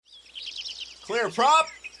Clear prop.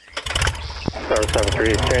 Star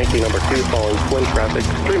 73, Yankee number 2, following twin traffic,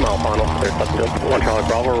 3 mile final, clear Pleasantville. 1 Charlie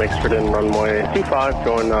Bravo, exit in runway 25,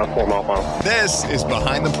 going 4 mile final. This is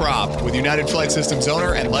Behind the Prop with United Flight Systems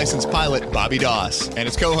owner and licensed pilot Bobby Doss and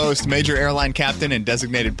his co-host, Major Airline Captain and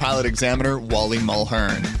designated pilot examiner Wally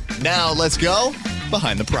Mulhern. Now let's go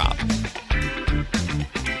Behind the Prop.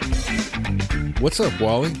 What's up,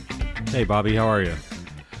 Wally? Hey, Bobby, how are you?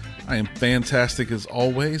 I am fantastic as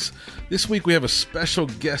always. This week we have a special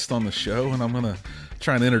guest on the show, and I'm going to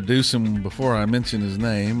try and introduce him before I mention his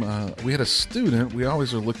name. We had a student. We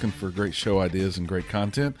always are looking for great show ideas and great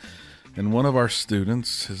content, and one of our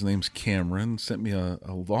students, his name's Cameron, sent me a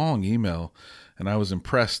long email, and I was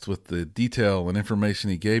impressed with the detail and information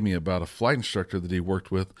he gave me about a flight instructor that he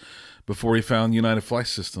worked with before he found United Flight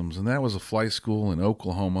Systems, and that was a flight school in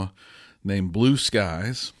Oklahoma named Blue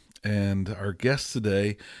Skies. And our guest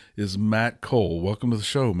today is Matt Cole. Welcome to the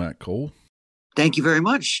show, Matt Cole. Thank you very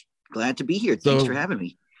much. Glad to be here. Thanks for having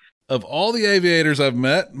me. Of all the aviators I've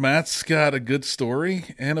met, Matt's got a good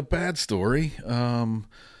story and a bad story.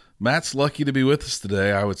 Matt's lucky to be with us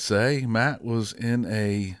today, I would say. Matt was in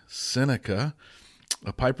a Seneca,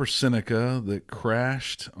 a Piper Seneca that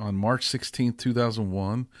crashed on March 16th,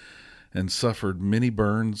 2001 and suffered many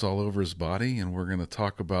burns all over his body. And we're going to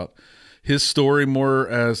talk about his story more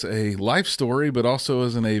as a life story, but also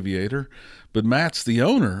as an aviator. But Matt's the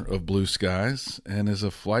owner of Blue Skies and is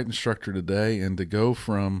a flight instructor today. And to go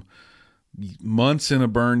from months in a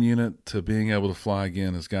burn unit to being able to fly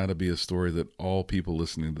again has got to be a story that all people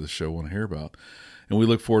listening to the show want to hear about. And we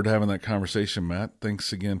look forward to having that conversation, Matt.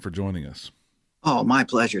 Thanks again for joining us. Oh, my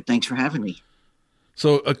pleasure. Thanks for having me.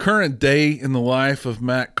 So a current day in the life of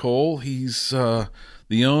Matt Cole. He's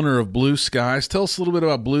the owner of Blue Skies. Tell us a little bit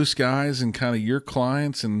about Blue Skies and kind of your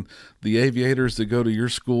clients and the aviators that go to your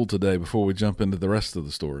school today before we jump into the rest of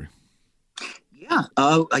the story. Yeah,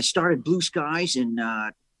 I started Blue Skies in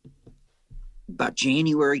about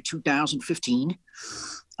January 2015,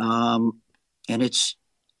 and it's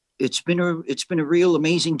been a real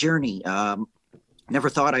amazing journey. Never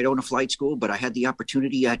thought I'd own a flight school, but I had the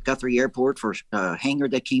opportunity at Guthrie Airport for a hangar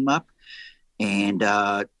that came up. And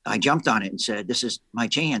I jumped on it and said, this is my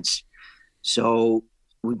chance. So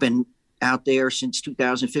we've been out there since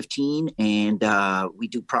 2015, and we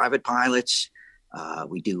do private pilots.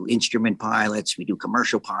 We do instrument pilots. We do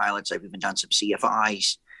commercial pilots. I've even done some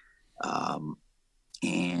CFIs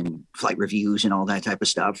and flight reviews and all that type of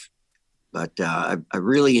stuff. But I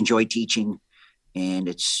really enjoy teaching, and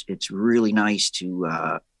it's really nice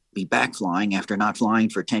to be back flying after not flying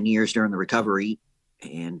for 10 years during the recovery.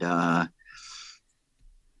 And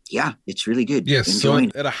yeah, it's really good. Yes. So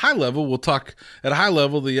at a high level, we'll talk at a high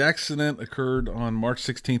level. The accident occurred on March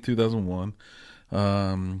 16th, 2001.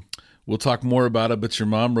 We'll talk more about it, but your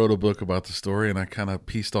mom wrote a book about the story, and I kind of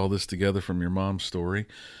pieced all this together from your mom's story.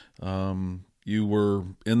 You were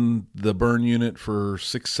in the burn unit for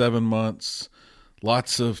 6-7 months,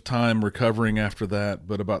 lots of time recovering after that.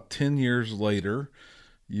 But about 10 years later,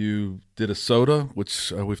 you did a SOTA,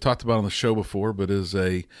 which we've talked about on the show before, but is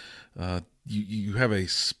a you have a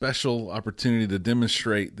special opportunity to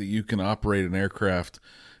demonstrate that you can operate an aircraft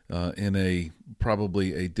in a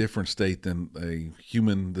probably a different state than a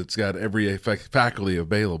human that's got every faculty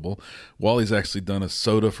available. Wally's actually done a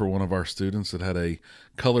SOTA for one of our students that had a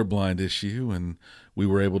colorblind issue, and we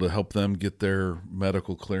were able to help them get their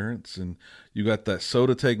medical clearance. And you got that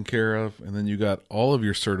SOTA taken care of, and then you got all of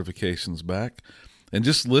your certifications back. And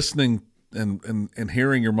just listening and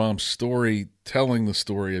hearing your mom's story, telling the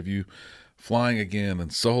story of you flying again and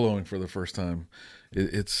soloing for the first time,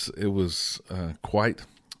 it was quite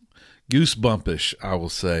goosebumpish, I will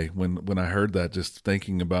say, when I heard that, just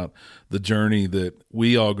thinking about the journey that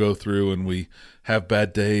we all go through, and we have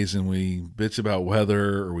bad days and we bitch about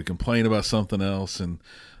weather or we complain about something else. And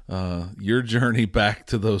your journey back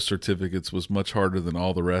to those certificates was much harder than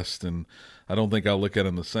all the rest. And I don't think I'll look at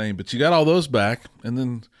them the same, but you got all those back and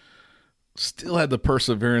then still had the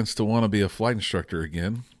perseverance to want to be a flight instructor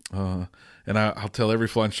again. And I'll tell every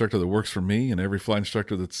flight instructor that works for me and every flight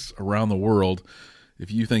instructor that's around the world,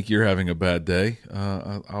 if you think you're having a bad day,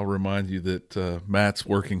 I'll remind you that Matt's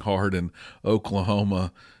working hard in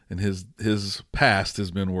Oklahoma, and his past has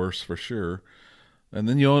been worse for sure. And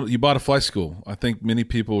then you bought a flight school. I think many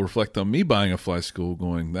people reflect on me buying a flight school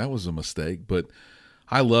going, that was a mistake. But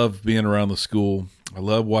I love being around the school. I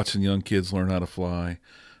love watching young kids learn how to fly.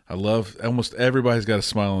 I love almost everybody's got a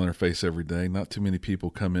smile on their face every day. Not too many people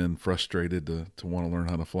come in frustrated to want to learn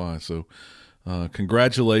how to fly. So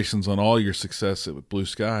congratulations on all your success at Blue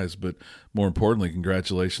Skies, but more importantly,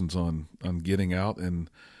 congratulations on getting out and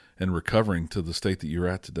recovering to the state that you're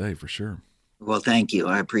at today, for sure. Well, thank you.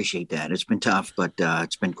 I appreciate that. It's been tough, but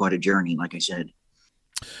it's been quite a journey, like I said.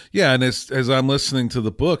 Yeah, and as I'm listening to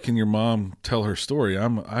the book and your mom tell her story,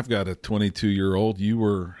 I've got a 22-year-old. You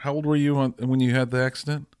were how old were you when you had the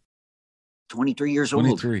accident? 23 years old.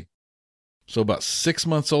 23. So about 6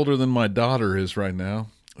 months older than my daughter is right now.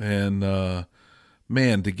 And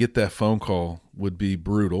man, to get that phone call would be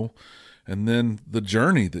brutal. And then the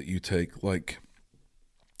journey that you take, like,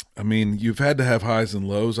 I mean, you've had to have highs and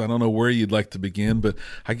lows. I don't know where you'd like to begin, but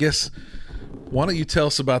I guess why don't you tell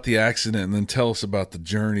us about the accident and then tell us about the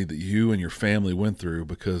journey that you and your family went through,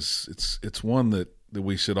 because it's one that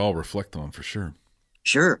we should all reflect on for sure.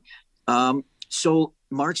 Sure. So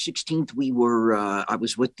March 16th, I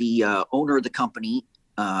was with the owner of the company,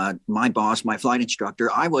 my boss, my flight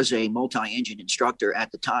instructor. I was a multi-engine instructor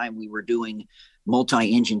at the time. We were doing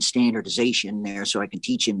multi-engine standardization there, so I can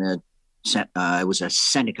teach in it was a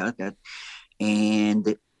Seneca,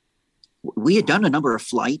 and we had done a number of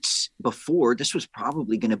flights before. This was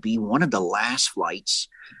probably going to be one of the last flights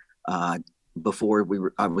before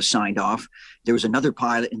I was signed off. There was another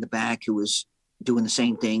pilot in the back who was doing the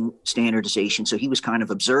same thing, standardization. So he was kind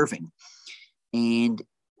of observing. And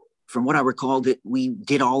from what I recall, that we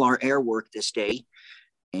did all our air work this day,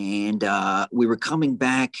 and we were coming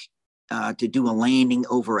back to do a landing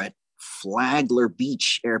over at Flagler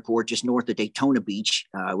Beach Airport, just north of Daytona Beach,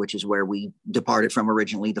 which is where we departed from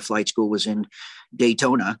originally. The flight school was in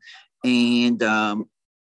Daytona, and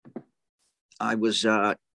I was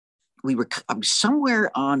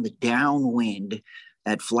somewhere on the downwind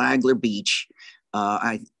at Flagler Beach.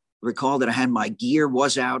 I recall that I had my gear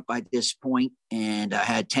was out by this point, and I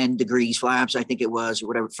had 10 degrees flaps, I think it was, or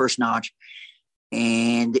whatever, first notch,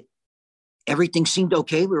 and everything seemed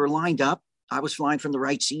okay. We were lined up. I was flying from the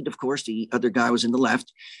right seat, of course. The other guy was in the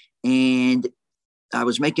left. And I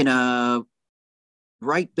was making a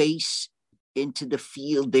right base into the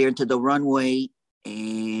field there, into the runway.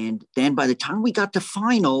 And then by the time we got to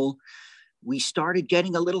final, we started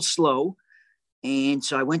getting a little slow. And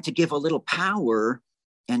so I went to give a little power.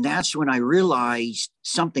 And that's when I realized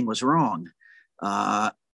something was wrong.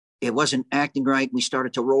 It wasn't acting right. We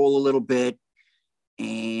started to roll a little bit.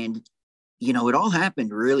 And it all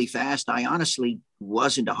happened really fast. I honestly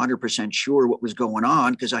wasn't 100% sure what was going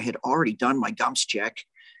on because I had already done my GUMPS check.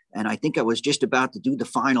 And I think I was just about to do the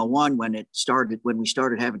final one when we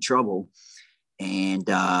started having trouble. And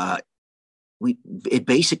we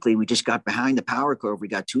just got behind the power curve. We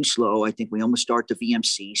got too slow. I think we almost start the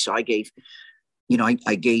VMC. So I gave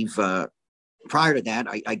prior to that,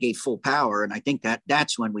 I gave full power. And I think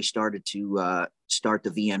that's when we started to start the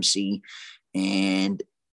VMC. And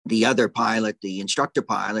the other pilot, the instructor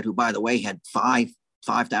pilot, who, by the way, had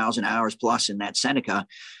 5,000 hours plus in that Seneca,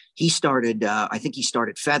 he started, I think he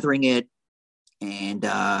started feathering it and,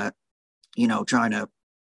 trying to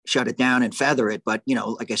shut it down and feather it. But,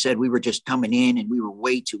 like I said, we were just coming in and we were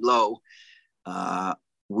way too low.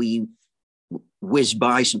 We whizzed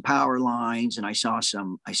by some power lines, and I saw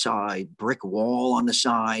a brick wall on the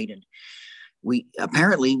side, and we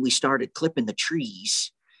started clipping the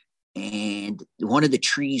trees. And one of the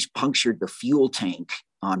trees punctured the fuel tank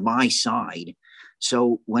on my side.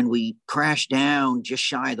 So when we crashed down just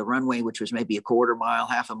shy of the runway, which was maybe a quarter mile,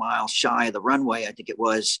 half a mile shy of the runway, I think it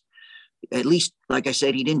was, at least, like I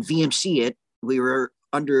said, he didn't VMC it. We were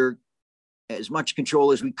under as much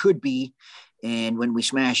control as we could be. And when we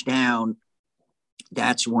smashed down,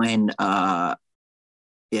 that's when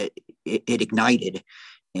it ignited.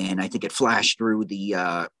 And I think it flashed through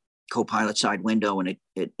the co-pilot side window, and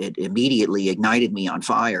it immediately ignited me on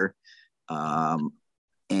fire.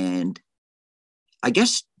 And I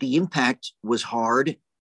guess the impact was hard.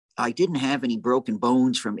 I didn't have any broken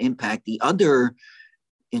bones from impact. The other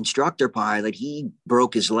instructor pilot, he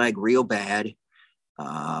broke his leg real bad.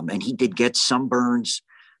 And he did get some burns.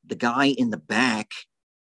 The guy in the back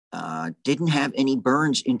didn't have any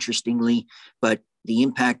burns, interestingly, but the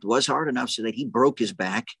impact was hard enough so that he broke his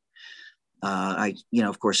back. I,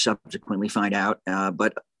 of course, subsequently find out.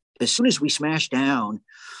 But as soon as we smashed down,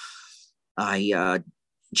 I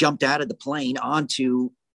jumped out of the plane onto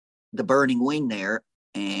the burning wing there,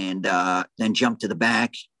 and then jumped to the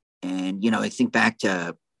back. And, I think back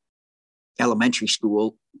to elementary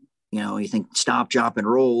school, you think stop, drop, and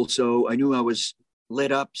roll. So I knew I was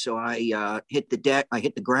lit up. So I hit the deck. I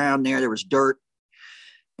hit the ground there. There was dirt.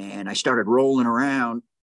 And I started rolling around.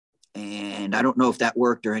 And I don't know if that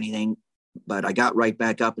worked or anything, but I got right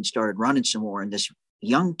back up and started running some more. And this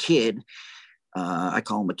young kid, I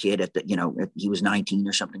call him a kid he was 19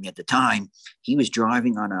 or something at the time. He was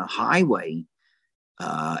driving on a highway,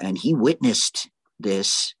 and he witnessed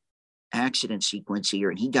this. accident sequence here,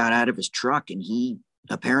 and he got out of his truck and he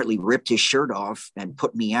apparently ripped his shirt off and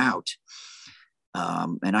put me out.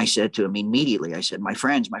 And I said to him immediately, I said, my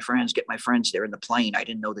friends, get my friends there in the plane. I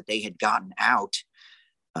didn't know that they had gotten out.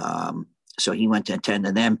 So he went to attend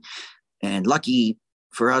to them. And lucky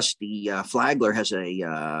for us, the Flagler has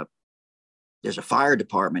there's a fire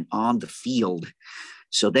department on the field.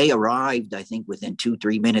 So they arrived, I think within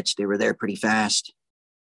 2-3 minutes. They were there pretty fast,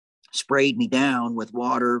 sprayed me down with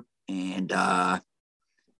water. And I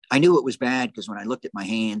knew it was bad because when I looked at my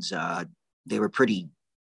hands, they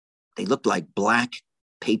looked like black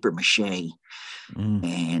paper mache.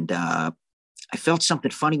 And I felt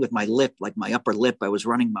something funny with my lip, like my upper lip. I was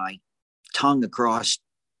running my tongue across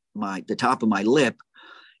the top of my lip,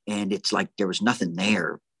 and it's like there was nothing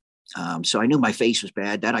there. So I knew my face was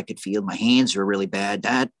bad. That I could feel. My hands were really bad.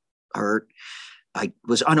 That hurt. I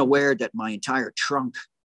was unaware that my entire trunk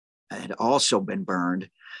had also been burned.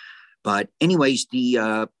 But anyways,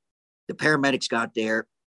 the paramedics got there,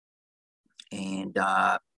 and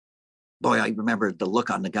boy, I remember the look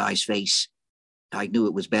on the guy's face. I knew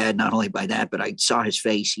it was bad, not only by that, but I saw his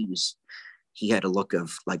face. He had a look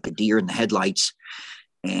of like the deer in the headlights.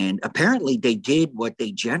 And apparently they did what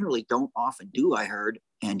they generally don't often do, I heard.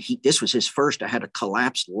 And this was his first. I had a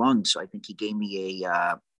collapsed lung. So I think he gave me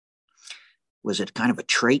was it kind of a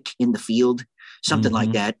trach in the field, something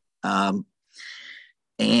like that.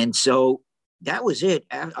 And so that was it.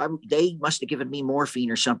 They must have given me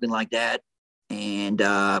morphine or something like that and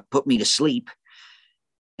put me to sleep.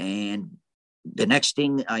 And the next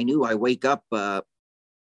thing I knew, I wake up.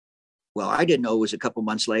 Well, I didn't know it was a couple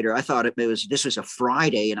months later. I thought this was a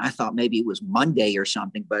Friday, and I thought maybe it was Monday or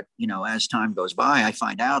something. But, as time goes by, I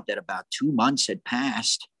find out that about 2 months had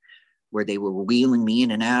passed where they were wheeling me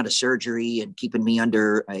in and out of surgery and keeping me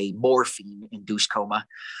under a morphine-induced coma.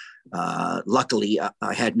 Luckily,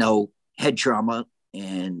 I had no head trauma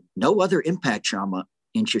and no other impact trauma.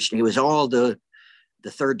 Interesting. It was all the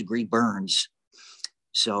third-degree burns.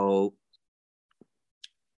 So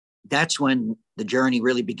that's when the journey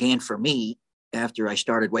really began for me after I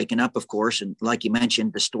started waking up, of course. And like you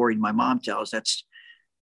mentioned, the story my mom tells, that's,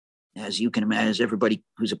 as you can imagine, as everybody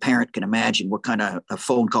who's a parent can imagine what kind of a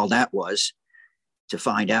phone call that was to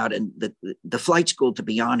find out. And the flight school, to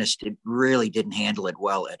be honest, it really didn't handle it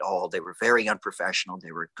well at all. They were very unprofessional.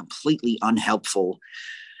 They were completely unhelpful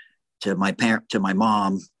to my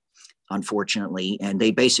mom, unfortunately. And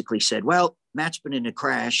they basically said, well, Matt's been in a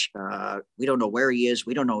crash. We don't know where he is.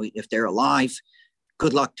 We don't know if they're alive.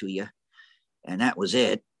 Good luck to you. And that was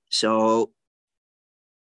it. So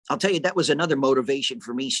I'll tell you, that was another motivation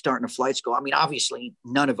for me starting a flight school. I mean, obviously,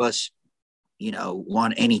 none of us,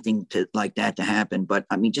 want anything like that to happen. But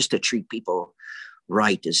I mean, just to treat people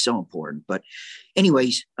right is so important. But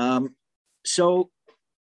anyways, so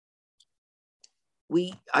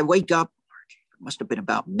I wake up, it must have been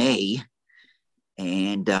about May.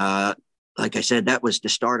 And like I said, that was the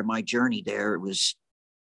start of my journey there. It was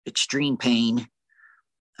extreme pain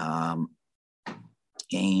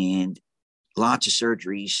and lots of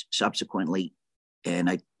surgeries subsequently.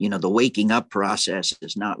 And the waking up process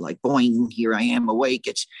is not like, boing, here I am awake.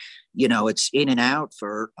 It's, it's in and out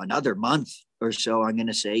for another month or so, I'm going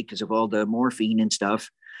to say, because of all the morphine and stuff.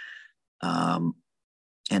 And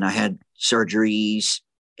I had surgeries,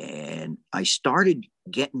 and I started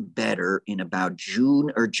getting better in about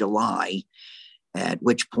June or July, at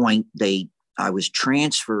which point I was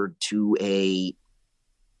transferred to a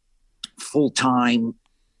full-time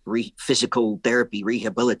physical therapy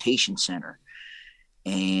rehabilitation center.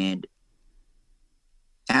 And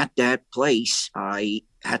at that place, I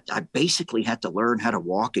basically had to learn how to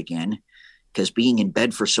walk again, because being in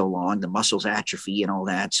bed for so long, the muscles atrophy and all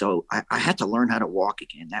that. So I had to learn how to walk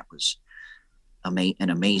again. That was an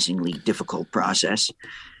amazingly difficult process.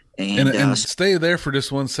 And stay there for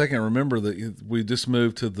just 1 second. Remember that we just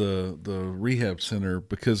moved to the rehab center,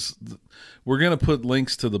 because we're going to put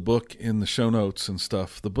links to the book in the show notes and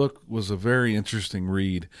stuff. The book was a very interesting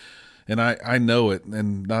read, and I know it,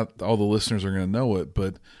 and not all the listeners are going to know it,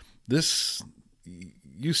 but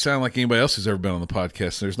you sound like anybody else who's ever been on the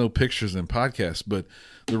podcast. There's no pictures in podcasts, but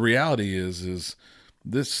the reality is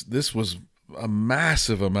this was a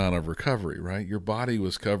massive amount of recovery, right? Your body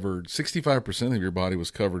was covered, 65% of your body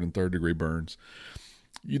was covered in third-degree burns.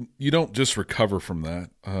 You don't just recover from that.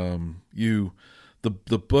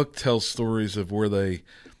 The book tells stories of where they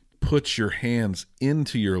put your hands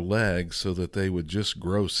into your legs so that they would just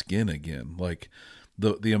grow skin again. Like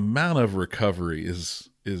the amount of recovery is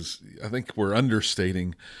I think we're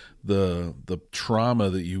understating the trauma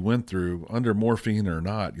that you went through, under morphine or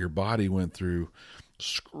not. Your body went through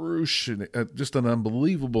excruciating, just an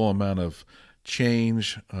unbelievable amount of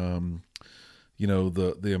change. The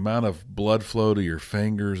amount of blood flow to your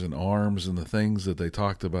fingers and arms and the things that they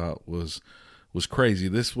talked about was crazy.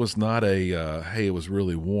 This was not a, hey, it was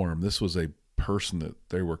really warm. This was a person that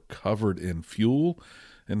they were covered in fuel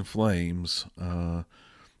and flames,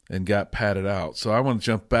 and got patted out. So I want to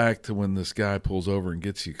jump back to when this guy pulls over and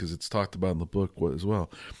gets you, because it's talked about in the book as well.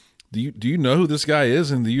 Do you know who this guy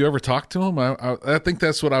is, and do you ever talk to him? I think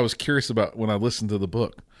that's what I was curious about when I listened to the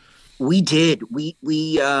book. We did. We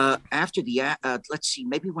after the let's see,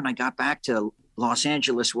 maybe when I got back to Los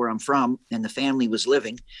Angeles, where I'm from, and the family was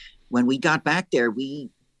living, when we got back there, we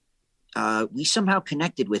somehow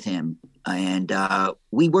connected with him, and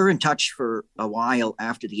we were in touch for a while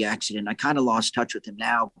after the accident. I kind of lost touch with him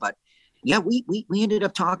now, but yeah, we ended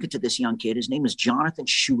up talking to this young kid. His name is Jonathan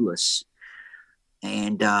Schulis,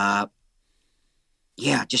 and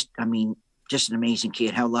just an amazing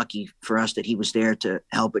kid. How lucky for us that he was there to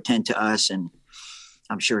help attend to us, and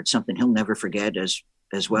I'm sure it's something he'll never forget, as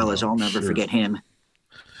well as I'll never forget him.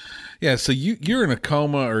 Yeah, so you're in a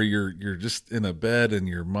coma, or you're just in a bed, and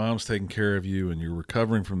your mom's taking care of you, and you're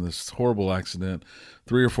recovering from this horrible accident.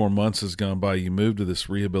 3 or 4 months has gone by. You moved to this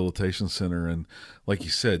rehabilitation center, and like you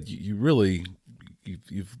said, you've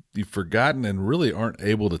forgotten and really aren't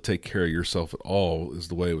able to take care of yourself at all, is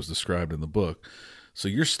the way it was described in the book. So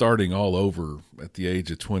you're starting all over at the age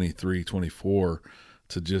of 23, 24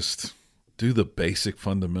 to just do the basic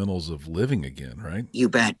fundamentals of living again, right? You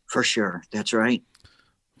bet, for sure. That's right.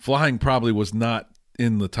 Flying probably was not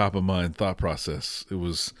in the top of mind thought process. It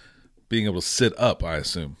was being able to sit up, I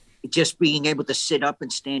assume. Just being able to sit up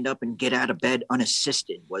and stand up and get out of bed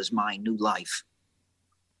unassisted was my new life.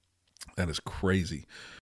 That is crazy.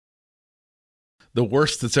 The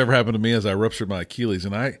worst that's ever happened to me is I ruptured my Achilles,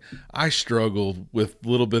 and I struggled with a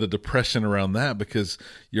little bit of depression around that, because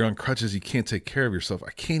you're on crutches, you can't take care of yourself.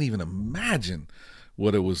 I can't even imagine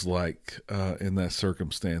what it was like in that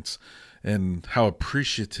circumstance, and how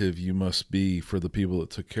appreciative you must be for the people that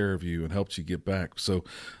took care of you and helped you get back. So,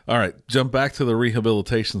 all right, jump back to the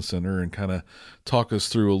rehabilitation center and kind of talk us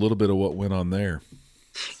through a little bit of what went on there.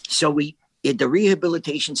 So the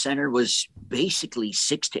rehabilitation center was basically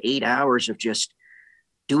 6 to 8 hours of just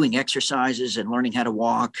doing exercises and learning how to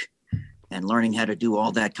walk and learning how to do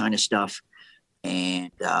all that kind of stuff.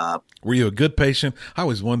 And were you a good patient? I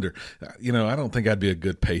always wonder, I don't think I'd be a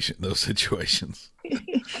good patient in those situations.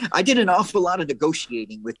 I did an awful lot of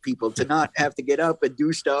negotiating with people to not have to get up and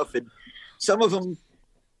do stuff. And some of them,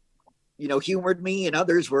 humored me, and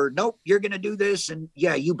others were, nope, you're going to do this. And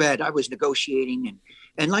yeah, you bet. I was negotiating.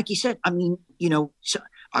 And like you said, so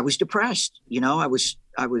I was depressed,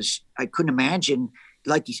 I couldn't imagine,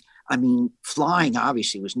 flying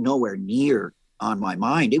obviously was nowhere near on my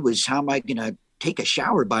mind. It was, how am I going to take a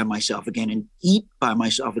shower by myself again and eat by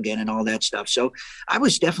myself again and all that stuff. So I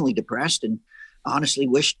was definitely depressed, and honestly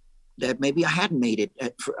wished that maybe I hadn't made it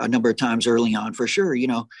for a number of times early on, for sure,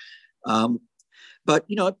 but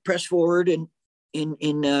I pressed forward, and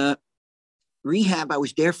in rehab, I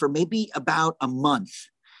was there for maybe about a month.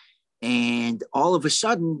 And all of a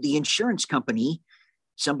sudden, the insurance company,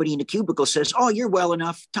 somebody in the cubicle says, "Oh, you're well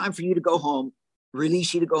enough. Time for you to go home.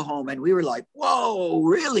 Release you to go home." And we were like, "Whoa,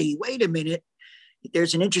 really? Wait a minute."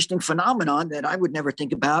 There's an interesting phenomenon that I would never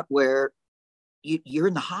think about, where you're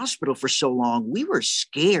in the hospital for so long. We were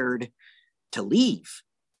scared to leave.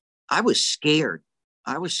 I was scared.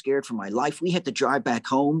 For my life. We had to drive back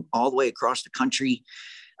home all the way across the country.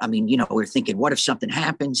 We're thinking, what if something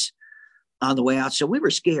happens on the way out? So we were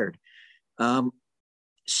scared.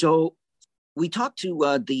 So we talked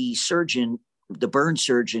to the surgeon, the burn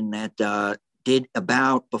surgeon that did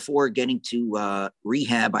before getting to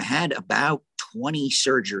rehab, I had about 20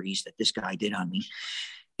 surgeries that this guy did on me.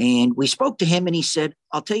 And we spoke to him, and he said,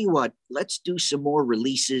 "I'll tell you what, let's do some more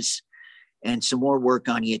releases and some more work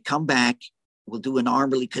on you. Come back. We'll do an arm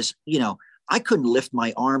release." Because, I couldn't lift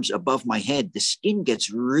my arms above my head. The skin gets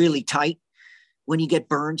really tight when you get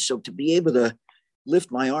burned. So to be able to lift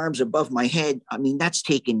my arms above my head, that's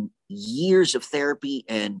taken years of therapy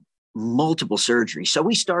and multiple surgeries. So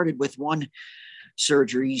we started with one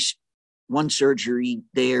surgery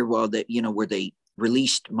there, where they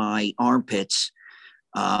released my armpits.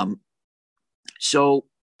 So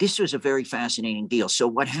this was a very fascinating deal. So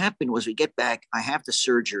what happened was, we get back, I have the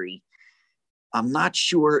surgery. I'm not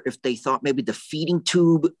sure if they thought maybe the feeding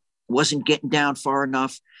tube wasn't getting down far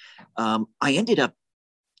enough. I ended up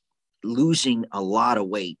losing a lot of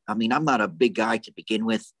weight. I'm not a big guy to begin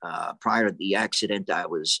with. Prior to the accident,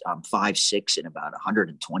 I'm 5'6" and about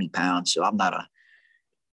 120 pounds. So I'm not a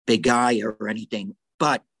big guy or anything,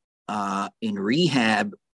 but in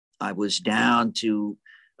rehab, I was down to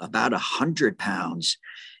about 100 pounds.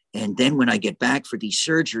 And then when I get back for these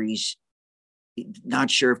surgeries, not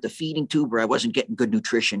sure if the feeding tube or I wasn't getting good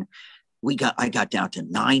nutrition, I got down to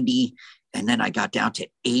 90, and then I got down to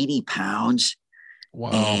 80 pounds.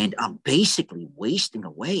 Wow. And I'm basically wasting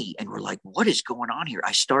away. And we're like, what is going on here?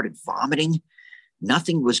 I started vomiting.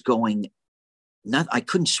 Nothing was going, I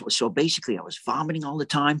couldn't. So basically I was vomiting all the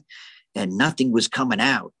time and nothing was coming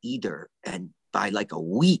out either. And by like a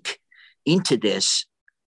week into this,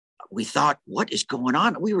 we thought, what is going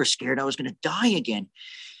on? We were scared I was going to die again.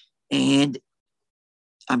 And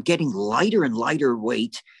I'm getting lighter and lighter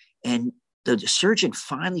weight. And the surgeon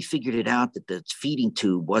finally figured it out that the feeding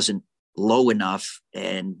tube wasn't low enough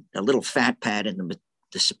and a little fat pad in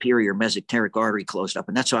the superior mesenteric artery closed up.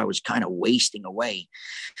 And that's why I was kind of wasting away.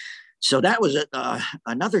 So that was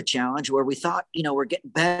another challenge where we thought, we're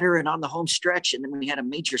getting better and on the home stretch. And then we had a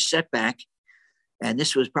major setback. And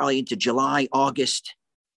this was probably into July, August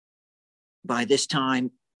by this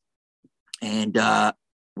time. And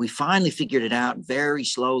we finally figured it out very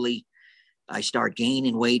slowly. I start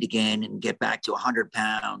gaining weight again and get back to 100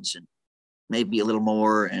 pounds and maybe a little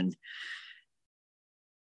more. And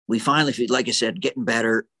we finally, like I said, getting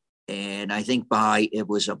better. And I think it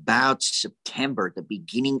was about September, the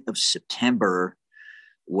beginning of September,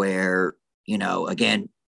 where, again,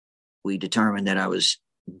 we determined that I was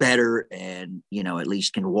better and, at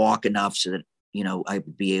least can walk enough so that, I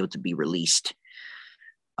would be able to be released.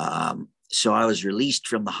 So I was released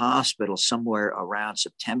from the hospital somewhere around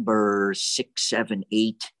September 6, 7,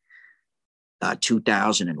 8,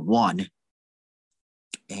 2001.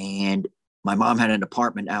 And my mom had an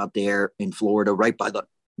apartment out there in Florida, right by the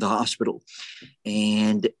hospital.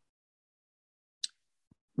 And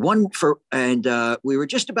we were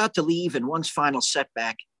just about to leave. And one final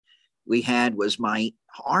setback we had was my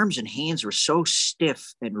arms and hands were so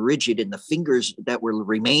stiff and rigid, and the fingers that were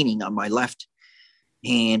remaining on my left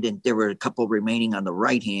hand, and there were a couple remaining on the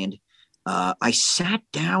right hand. I sat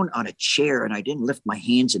down on a chair and I didn't lift my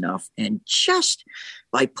hands enough. And just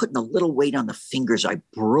by putting a little weight on the fingers, I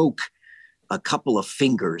broke a couple of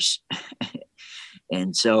fingers.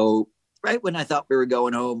 And so right when I thought we were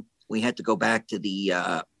going home, we had to go back to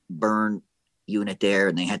the burn unit there,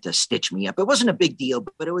 and they had to stitch me up. It wasn't a big deal,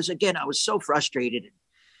 but it was, again, I was so frustrated,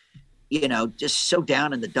 just so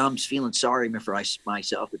down in the dumps, feeling sorry for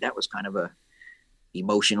myself. But that was kind of a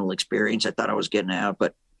emotional experience. I thought I was getting out,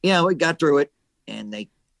 but we got through it. And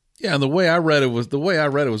and the way I read it was a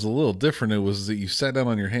little different. It was that you sat down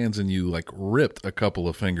on your hands and you like ripped a couple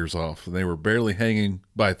of fingers off, and they were barely hanging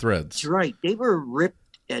by threads. That's right. They were ripped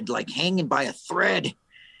and like hanging by a thread.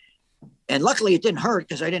 And luckily it didn't hurt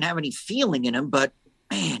because I didn't have any feeling in them, but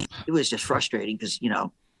man, it was just frustrating because, I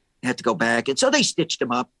had to go back. And so they stitched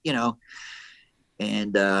them up,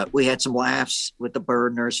 and we had some laughs with the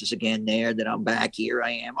burn nurses again there that I'm back. Here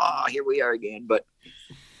I am. Oh, here we are again.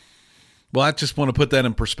 Well, I just want to put that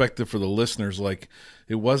in perspective for the listeners. Like,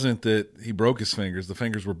 it wasn't that he broke his fingers. The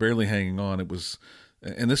fingers were barely hanging on.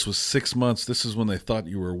 And this was 6 months. This is when they thought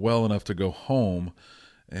you were well enough to go home.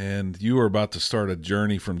 And you were about to start a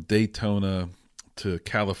journey from Daytona to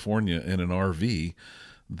California in an RV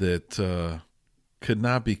that could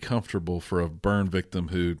not be comfortable for a burn victim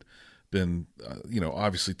who'd been,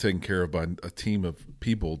 obviously taken care of by a team of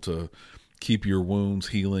people to keep your wounds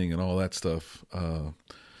healing and all that stuff.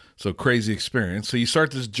 So crazy experience. So you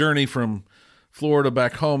start this journey from Florida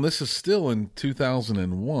back home. This is still in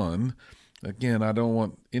 2001. Again, I don't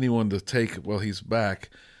want anyone to take, well, he's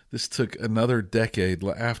back. This took another decade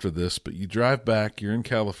after this, but you drive back, you're in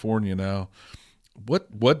California now.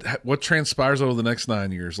 What transpires over the next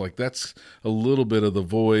 9 years? Like, that's a little bit of the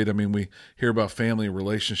void. I mean, we hear about family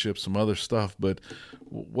relationships, some other stuff, but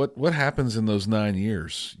what happens in those 9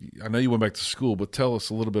 years? I know you went back to school, but tell us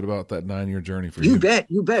a little bit about that 9-year journey for you.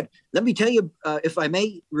 You bet. Let me tell you, if I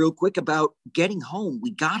may, real quick about getting home.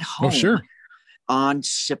 We got home on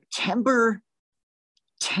September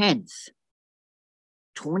 10th,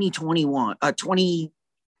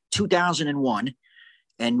 2001,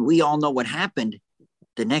 and we all know what happened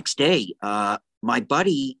the next day. My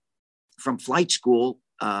buddy from flight school,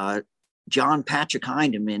 John Patrick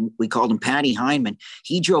Heineman, we called him Patty Heineman,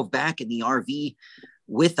 he drove back in the RV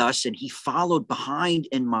with us, and he followed behind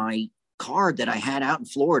in my car that I had out in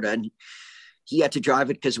Florida, and he had to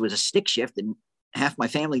drive it because it was a stick shift, and half my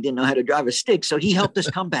family didn't know how to drive a stick, so he helped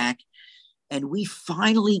us come back, and we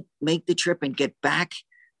finally make the trip and get back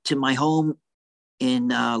to my home in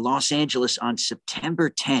Los Angeles on September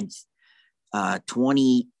 10th,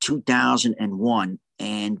 2001.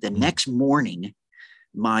 And the next morning,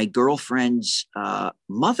 my girlfriend's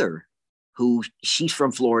mother, who she's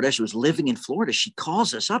from Florida, she was living in Florida. She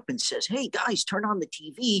calls us up and says, "Hey guys, turn on the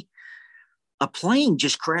TV. A plane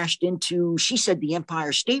just crashed into," she said, "the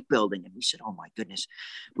Empire State Building." And we said, "Oh my goodness."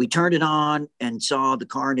 We turned it on and saw the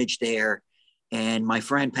carnage there. And my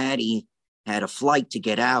friend Patty had a flight to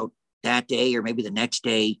get out that day or maybe the next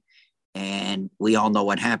day. And we all know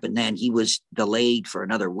what happened then. He was delayed for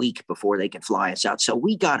another week before they could fly us out. So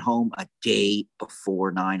we got home a day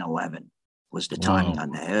before 9/11 was the timing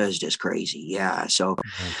on that. It was just crazy. Yeah. So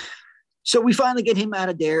we finally get him out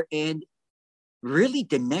of there. And really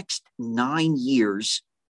the next 9 years,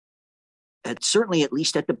 certainly at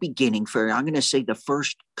least at the beginning, I'm going to say the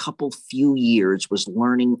first few years, was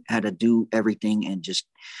learning how to do everything and just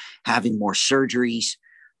having more surgeries,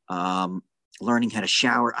 learning how to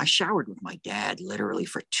shower. I showered with my dad literally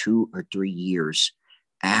for 2 or 3 years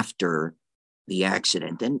after the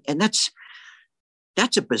accident. And that's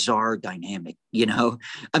a bizarre dynamic,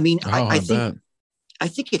 I mean, I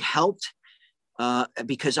think it helped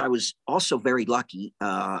because I was also very lucky.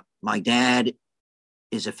 My dad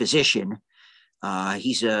is a physician.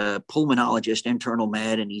 He's a pulmonologist, internal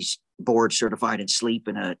med, and he's board certified in sleep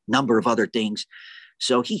and a number of other things.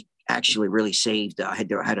 So he actually really saved. I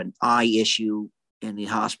had an eye issue in the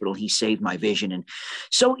hospital. He saved my vision. And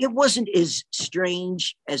so it wasn't as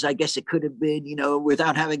strange as I guess it could have been,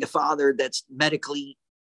 without having a father that's medically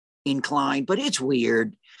inclined. But it's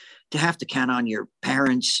weird to have to count on your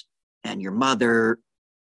parents and your mother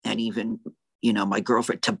and even, my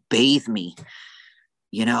girlfriend to bathe me.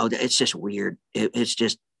 It's just weird. It's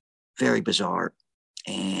just very bizarre.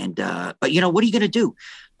 And, but what are you going to do?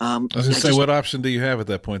 I was going to say, what option do you have at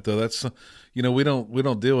that point though? That's, we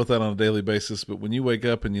don't deal with that on a daily basis, but when you wake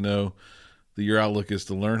up and that your outlook is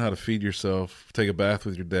to learn how to feed yourself, take a bath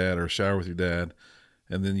with your dad or a shower with your dad,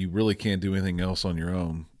 and then you really can't do anything else on your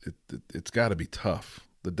own. It's got to be tough.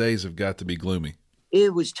 The days have got to be gloomy.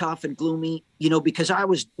 It was tough and gloomy, because I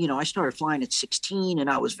was, I started flying at 16 and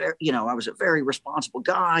I was I was a very responsible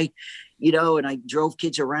guy, and I drove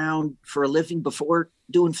kids around for a living before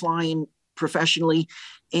doing flying professionally.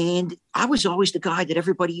 And I was always the guy that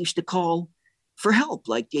everybody used to call for help.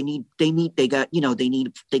 Like they got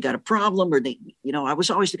a problem, or I was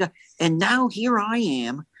always the guy. And now here I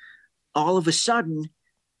am all of a sudden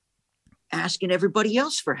asking everybody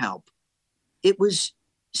else for help. It was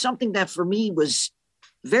something that for me was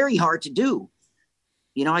very hard to do.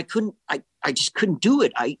 I just couldn't do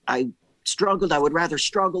it. I struggled. I would rather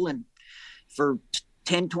struggle and for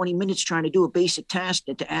 10, 20 minutes trying to do a basic task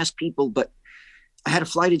than to ask people. But I had a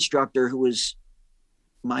flight instructor who was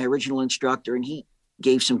my original instructor, and he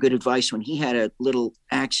gave some good advice when he had a little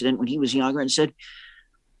accident when he was younger, and said,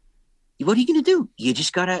 "What are you going to do? You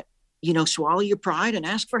just got to, swallow your pride and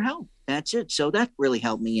ask for help. That's it." So that really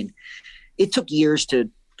helped me. And it took years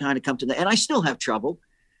to kind of come to that. And I still have trouble,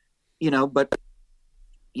 but,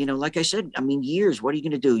 like I said, I mean, years, what are you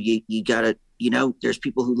going to do? You got to, there's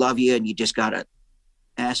people who love you and you just got to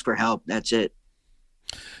ask for help. That's it.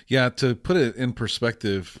 Yeah. To put it in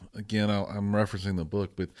perspective, again, I'm referencing the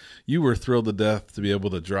book, but you were thrilled to death to be able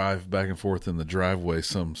to drive back and forth in the driveway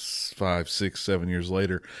some 5, 6, 7 years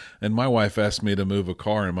later. And my wife asked me to move a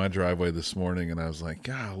car in my driveway this morning. And I was like,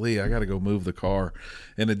 golly, I got to go move the car.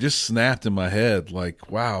 And it just snapped in my head like,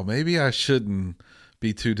 wow, maybe I shouldn't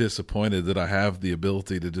be too disappointed that I have the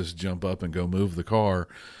ability to just jump up and go move the car,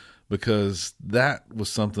 because that was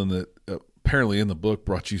something that apparently in the book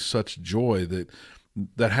brought you such joy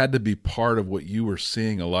that had to be part of what you were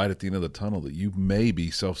seeing, a light at the end of the tunnel, that you may be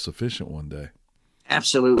self-sufficient one day.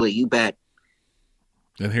 Absolutely. You bet.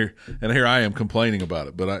 And here I am complaining about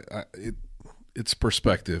it, but it's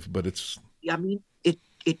perspective, but it's, I mean, it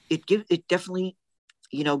definitely,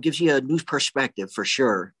 gives you a new perspective for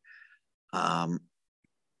sure.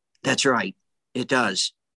 That's right. It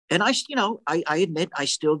does. And I admit I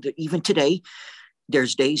still do, even today,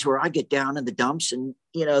 there's days where I get down in the dumps and,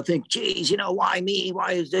 think, geez, why me?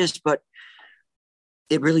 Why is this? But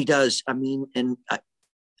it really does. I mean, and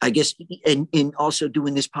I guess in also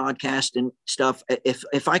doing this podcast and stuff,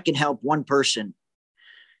 if I can help one person,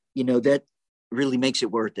 that really makes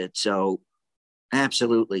it worth it. So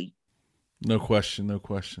absolutely. No question.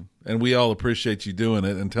 And we all appreciate you doing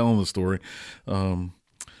it and telling the story.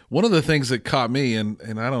 One of the things that caught me, and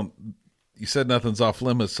you said nothing's off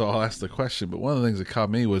limits, so I'll ask the question, but one of the things that caught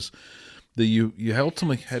me was that you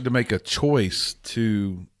ultimately had to make a choice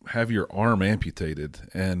to have your arm amputated.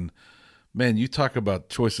 And man, you talk about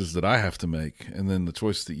choices that I have to make, and then the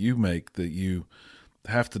choice that you make that you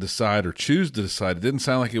have to decide or choose to decide. It didn't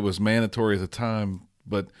sound like it was mandatory at the time,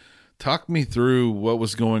 but talk me through what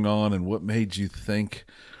was going on and what made you think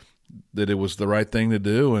that it was the right thing to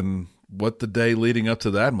do, and what the day leading up to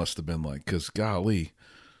that must have been like, because golly.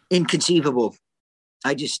 Inconceivable.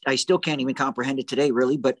 I still can't even comprehend it today,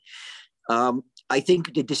 really. But I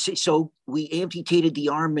think so we amputated the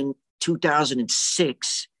arm in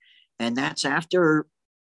 2006, and that's after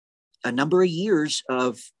a number of years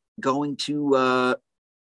of going to,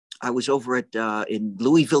 I was over at, in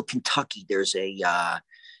Louisville, Kentucky. There's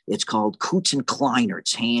it's called Coots and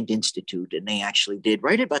Kleinert's Hand Institute. And they actually did,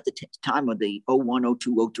 right about the time of the 01,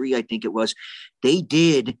 02, 03, I think it was, they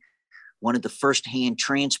did one of the first hand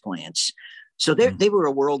transplants. So they were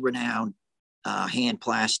a world-renowned hand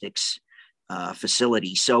plastics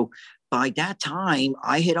facility. So by that time,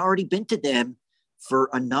 I had already been to them for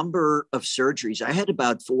a number of surgeries. I had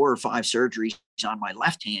about 4 or 5 surgeries on my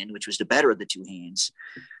left hand, which was the better of the two hands.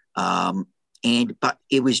 But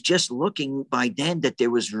it was just looking by then that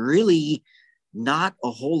there was really not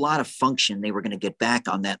a whole lot of function they were going to get back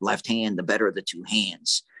on that left hand, the better of the two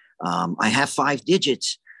hands. I have 5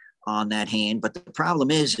 digits on that hand, but the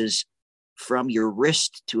problem is from your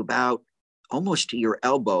wrist to about almost to your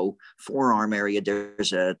elbow, forearm area,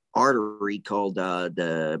 there's an artery called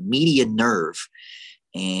the median nerve.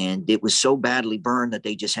 And it was so badly burned that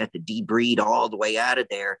they just had to debride all the way out of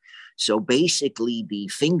there. So basically the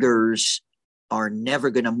fingers are never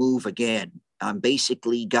going to move again.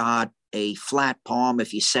 Basically got a flat palm.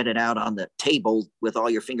 If you set it out on the table with all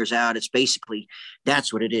your fingers out, it's basically,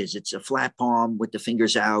 that's what it is. It's a flat palm with the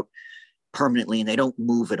fingers out permanently, and they don't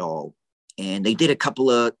move at all. And they did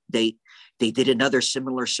they did another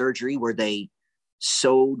similar surgery where they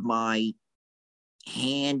sewed my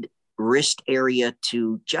hand wrist area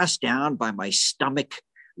to just down by my stomach,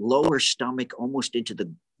 lower stomach, almost into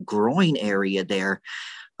the groin area there.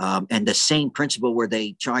 And the same principle where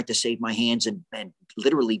they tried to save my hands and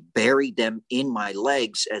literally buried them in my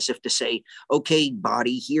legs as if to say, okay,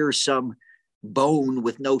 body, here's some bone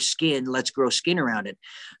with no skin. Let's grow skin around it.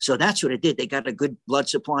 So that's what it did. They got a good blood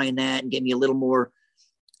supply in that and gave me a little more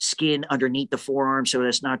skin underneath the forearm. So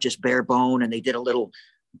that's not just bare bone. And they did a little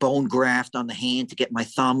bone graft on the hand to get my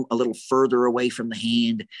thumb a little further away from the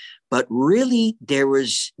hand. But really there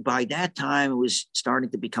was, by that time, it was starting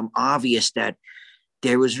to become obvious that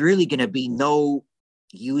there was really going to be no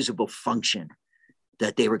usable function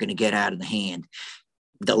that they were going to get out of the hand.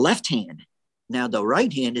 The left hand. Now, the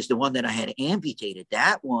right hand is the one that I had amputated.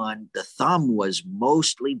 That one, the thumb was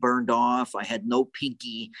mostly burned off. I had no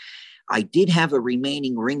pinky. I did have a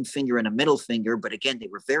remaining ring finger and a middle finger, but again, they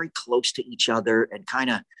were very close to each other and kind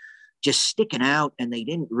of just sticking out, and they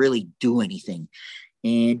didn't really do anything.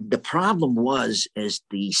 And the problem was, as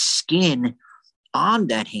the skin on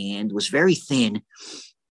that hand was very thin,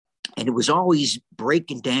 and it was always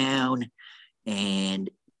breaking down, meaning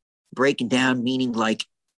like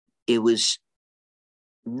it was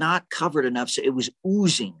not covered enough. So it was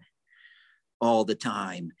oozing all the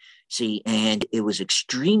time. See, and it was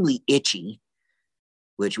extremely itchy,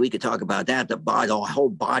 which we could talk about that. The whole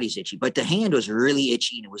body's itchy, but the hand was really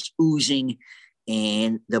itchy and it was oozing.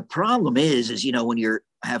 And the problem is, you know, when you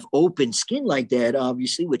have open skin like that,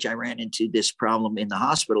 obviously, which I ran into this problem in the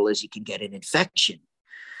hospital, is you can get an infection.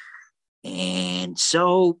 And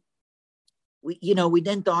so we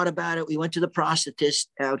then thought about it. We went to the prosthetist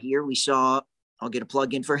out here. We saw, I'll get a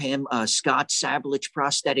plug in for him, Scott Sablich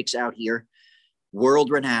Prosthetics out here,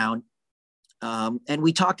 world renowned. And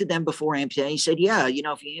we talked to them before amputation. He said, yeah, you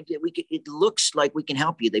know, if you amputate, it looks like we can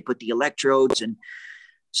help you. They put the electrodes. And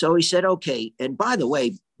so he said, okay. And by the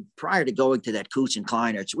way, prior to going to that Coots and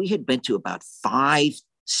Kleinert's, we had been to about 5,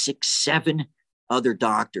 6, 7 other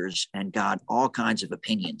doctors and got all kinds of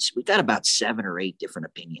opinions. We got about 7 or 8 different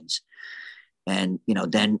opinions. And, you know,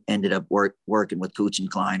 then ended up working with Coots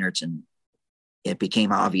and Kleinert's, and it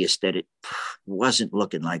became obvious that it wasn't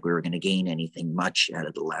looking like we were going to gain anything much out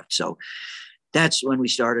of the left. So that's when we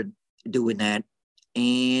started doing that.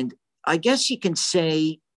 And I guess you can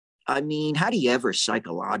say, I mean, how do you ever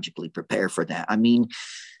psychologically prepare for that? I mean,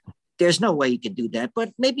 there's no way you can do that,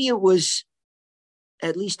 but maybe it was,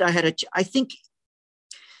 at least I think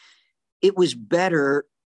it was better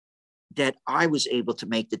that I was able to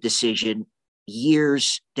make the decision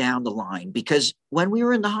years down the line, because when we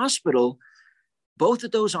were in the hospital, both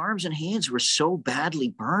of those arms and hands were so badly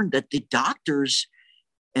burned that the doctors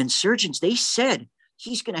and surgeons, they said,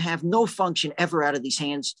 he's going to have no function ever out of these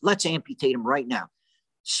hands. Let's amputate him right now.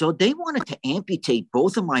 So they wanted to amputate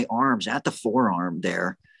both of my arms at the forearm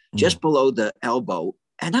there, just below the elbow.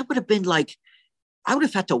 And that would have been like, I would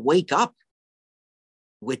have had to wake up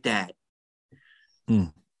with that.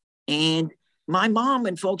 And my mom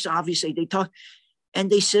and folks, obviously, they talk, And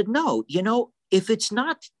they said, no, if it's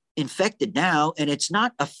not infected now and it's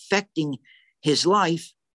not affecting his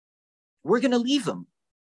life, we're going to leave him.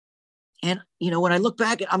 And, when I look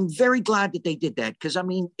back, I'm very glad that they did that, because,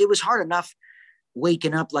 it was hard enough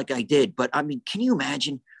waking up like I did. But, can you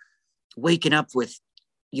imagine waking up with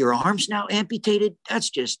your arms now amputated? That's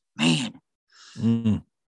just, man. Mm.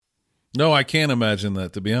 No, I can't imagine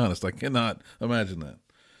that, to be honest. I cannot imagine that.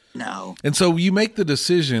 No. And so you make the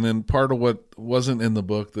decision, and part of what wasn't in the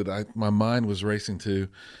book that my mind was racing to,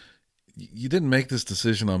 you didn't make this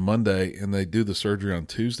decision on Monday and they do the surgery on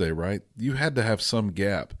Tuesday, right? You had to have some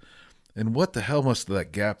gap. And what the hell must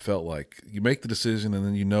that gap felt like? You make the decision and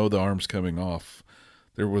then the arm's coming off.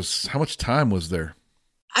 How much time was there?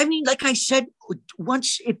 Like I said,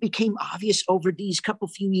 once it became obvious over these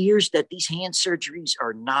few years that these hand surgeries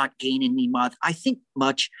are not gaining me much, I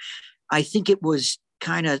think it was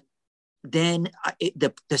kind of then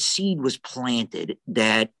the seed was planted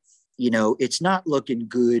that, it's not looking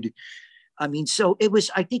good. So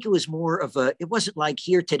I think it was more of it wasn't like,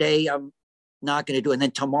 here today, I'm not going to do it, and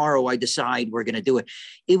then tomorrow I decide we're going to do it.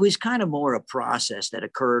 It was kind of more a process that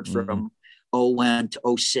occurred from 01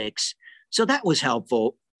 to 06. So that was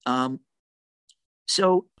helpful.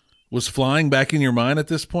 So was flying back in your mind at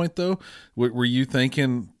this point, though? Were you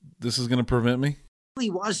thinking this is going to prevent me? Really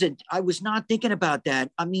wasn't. I was not thinking about that.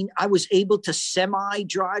 I was able to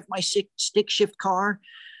semi-drive my stick shift car,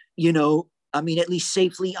 at least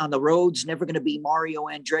safely on the roads. Never going to be Mario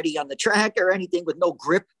Andretti on the track or anything with no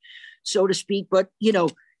grip, so to speak. But,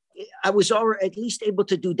 I was already at least able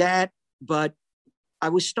to do that. But I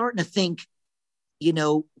was starting to think,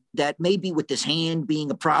 that maybe with this hand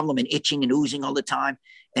being a problem and itching and oozing all the time,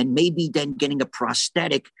 and maybe then getting a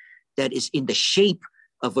prosthetic that is in the shape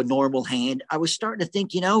of a normal hand, I was starting to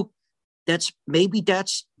think, that's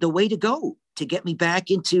the way to go to get me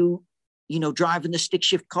back into, driving the stick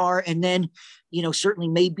shift car. And then, certainly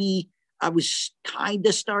maybe I was kind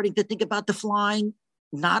of starting to think about the flying,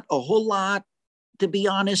 not a whole lot, to be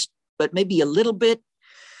honest, but maybe a little bit.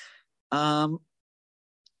 But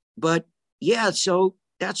yeah, so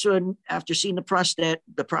that's when, after seeing the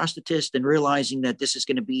prosthetist and realizing that this is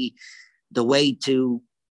going to be the way to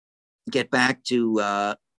get back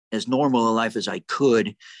to as normal a life as I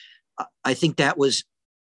could, I think that was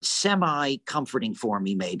semi-comforting for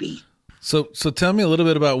me, maybe. So tell me a little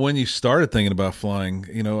bit about when you started thinking about flying.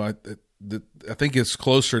 I think it's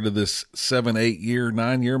closer to this 7, 8 year,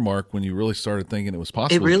 9 year mark when you really started thinking it was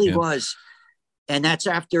possible. It really was. And that's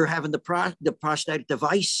after having the prosthetic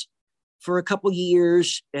device for a couple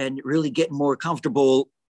years and really getting more comfortable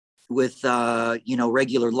with,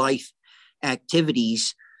 regular life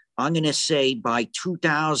activities. I'm going to say by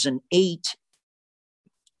 2008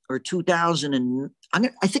 or 2000, and I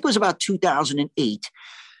think it was about 2008,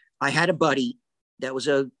 I had a buddy that was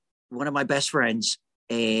one of my best friends,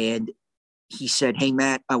 and he said, "Hey,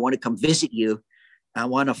 Matt, I want to come visit you. I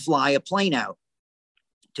want to fly a plane out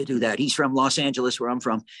to do that." He's from Los Angeles, where I'm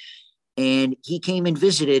from. And he came and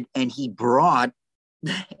visited, and he brought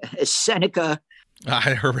a Seneca.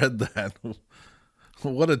 I read that.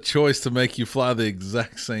 What a choice to make you fly the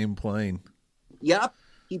exact same plane. Yep.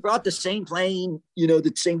 He brought the same plane,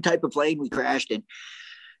 the same type of plane we crashed in.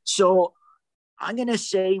 So I'm going to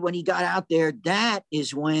say when he got out there, that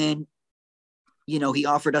is when, he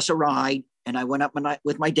offered us a ride. And I went up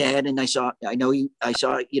with my dad, and you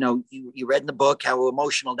read in the book how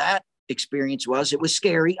emotional that experience was. It was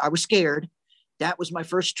scary. I was scared. That was my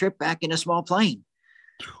first trip back in a small plane.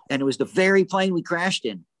 And it was the very plane we crashed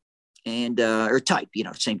in, and, or type,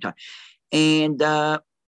 same time. And,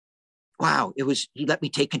 wow, he let me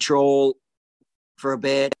take control for a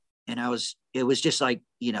bit. And it was just like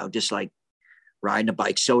riding a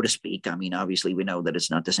bike, so to speak. Obviously we know that it's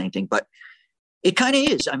not the same thing, but it kind of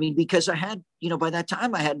is. Because I had, by that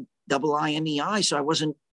time I had double IMEI, so I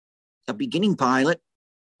wasn't a beginning pilot.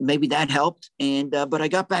 Maybe that helped. And, but I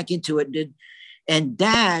got back into it. And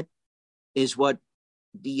that is what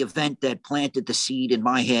the event that planted the seed in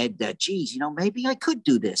my head that, geez, maybe I could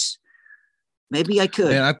do this. Maybe I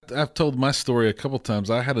could. And I've told my story a couple of times.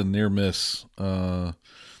 I had a near miss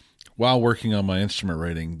while working on my instrument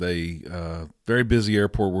rating. Very busy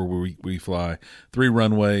airport where we fly, 3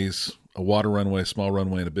 runways, a water runway, a small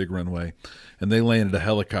runway, and a big runway. And they landed a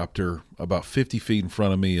helicopter about 50 feet in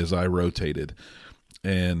front of me as I rotated.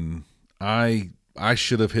 And I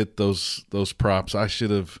should have hit those props.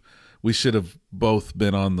 We should have both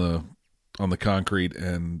been on the concrete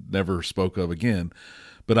and never spoke of again.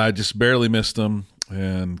 But I just barely missed them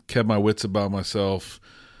and kept my wits about myself.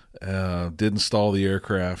 Didn't stall the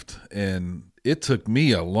aircraft, and it took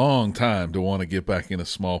me a long time to want to get back in a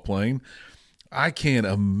small plane. I can't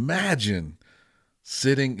imagine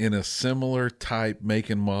sitting in a similar type make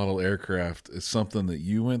and model aircraft is something that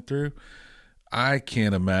you went through. I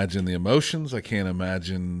can't imagine the emotions. I can't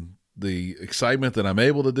imagine the excitement that I'm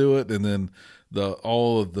able to do it. And then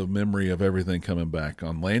all of the memory of everything coming back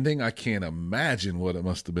on landing. I can't imagine what it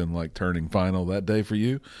must have been like turning final that day for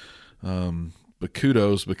you. But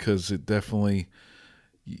kudos, because it definitely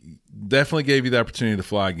gave you the opportunity to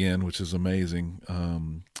fly again, which is amazing.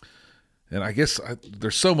 And I guess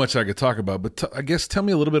there's so much I could talk about, but I guess tell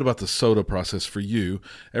me a little bit about the SOTA process for you.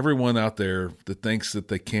 Everyone out there that thinks that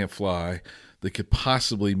they can't fly, that could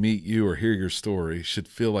possibly meet you or hear your story, should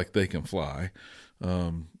feel like they can fly.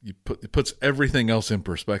 It puts everything else in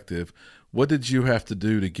perspective. What did you have to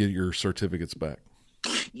do to get your certificates back?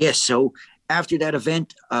 Yes. So after that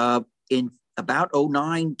event, in about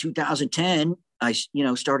 2010, I,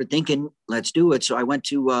 started thinking, let's do it. So I went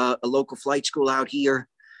to a local flight school out here,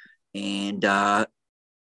 and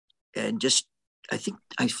just, I think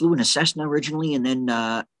I flew in a Cessna originally, and then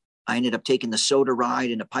I ended up taking the SOTA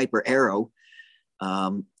ride in a Piper Arrow.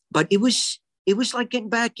 But it was like getting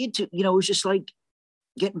back into, it was just like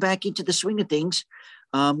getting back into the swing of things.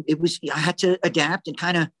 I had to adapt and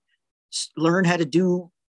kind of learn how to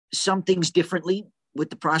do some things differently with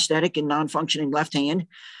the prosthetic and non-functioning left hand.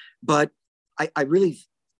 But I really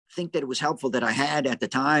think that it was helpful that I had at the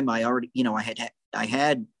time, I already, I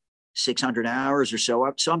had 600 hours or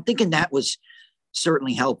so. So I'm thinking that was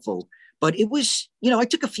certainly helpful. But it was, I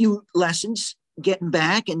took a few lessons getting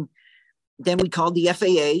back, and then we called the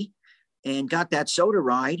FAA and got that SOTA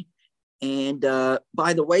ride. And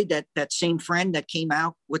by the way, that same friend that came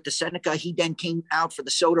out with the Seneca, he then came out for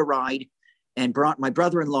the SOTA ride and brought my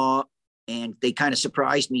brother-in-law, and they kind of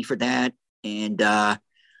surprised me for that. And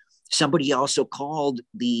somebody also called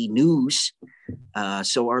the news.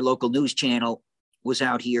 So our local news channel was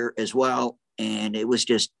out here as well. And it was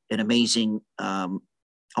just an amazing,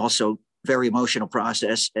 also very emotional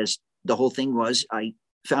process, as the whole thing was. I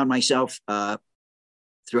found myself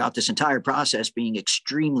throughout this entire process being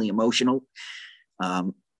extremely emotional, I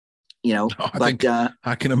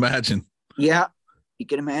can imagine. Yeah, you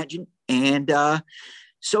can imagine. And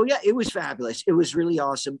so, yeah, it was fabulous. It was really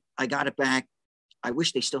awesome. I got it back. I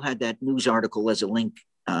wish they still had that news article as a link,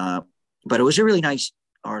 but it was a really nice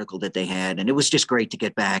article that they had, and it was just great to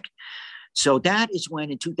get back. So that is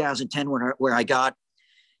when in 2010, where I got,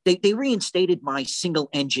 they reinstated my single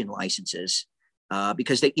engine licenses.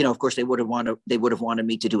 Because they, of course, they would have wanted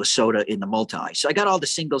me to do a SOTA in the multi. So I got all the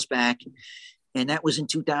singles back, and that was in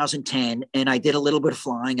 2010. And I did a little bit of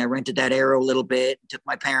flying. I rented that Arrow a little bit, took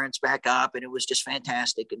my parents back up, and it was just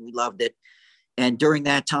fantastic, and we loved it. And during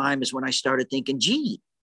that time is when I started thinking, gee,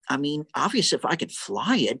 I mean, obviously, if I could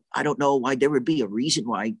fly it, I don't know why there would be a reason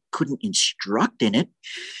why I couldn't instruct in it.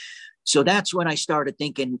 So that's when I started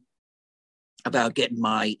thinking about getting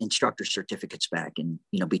my instructor certificates back. And,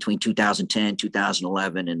 between 2010,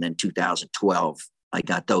 2011, and then 2012, I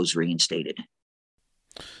got those reinstated.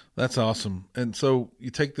 That's awesome. And so you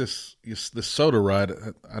take this SOTA ride.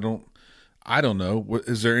 I don't know.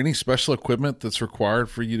 Is there any special equipment that's required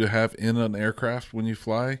for you to have in an aircraft when you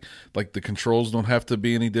fly? Like the controls don't have to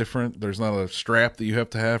be any different? There's not a strap that you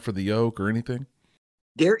have to have for the yoke or anything?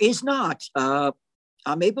 There is not.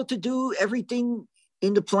 I'm able to do everything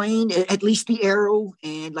in the plane, at least the Arrow,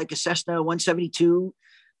 and like a Cessna 172.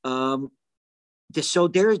 So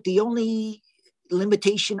the only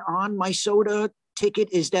limitation on my SOTA ticket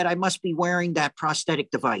is that I must be wearing that prosthetic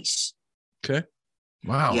device. Okay.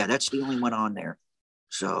 Wow. Yeah, that's the only one on there.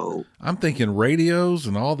 So I'm thinking radios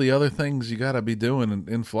and all the other things you got to be doing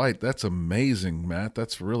in flight. That's amazing, Matt.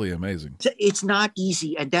 That's really amazing. It's not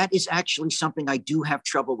easy. And that is actually something I do have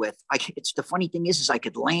trouble with. It's the funny thing is I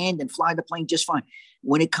could land and fly the plane just fine.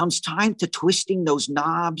 When it comes time to twisting those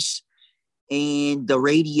knobs and the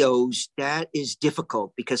radios, that is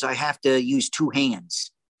difficult because I have to use two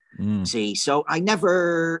hands. See, so I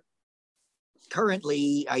never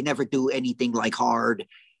do anything like hard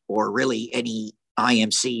or really any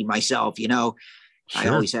IMC myself, Sure. I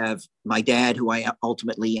always have my dad, who I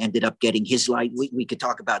ultimately ended up getting his we could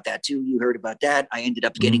talk about that too. You heard about that. I ended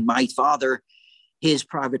up getting my father his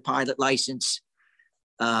private pilot license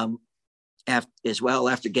after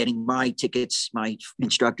getting my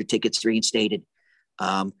instructor tickets reinstated.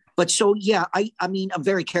 But so, yeah, I mean, I'm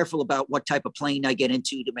very careful about what type of plane I get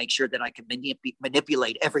into to make sure that I can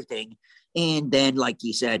manipulate everything. And then, like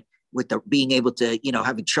you said, with being able to,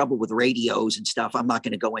 having trouble with radios and stuff, I'm not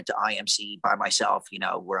going to go into IMC by myself,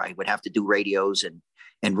 where I would have to do radios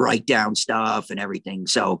and write down stuff and everything.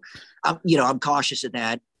 So, I'm cautious of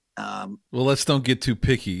that. Well, let's don't get too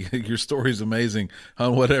picky. Your story's amazing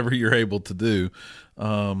on whatever you're able to do.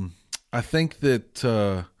 I think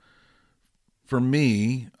that for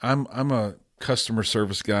me, I'm a customer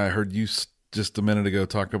service guy. I heard you just a minute ago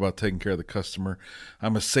talk about taking care of the customer.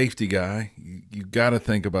 I'm a safety guy. You got to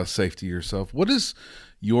think about safety yourself. What is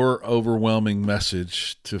your overwhelming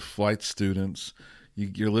message to flight students?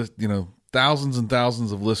 You're thousands and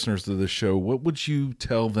thousands of listeners to this show. What would you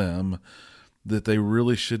tell them that they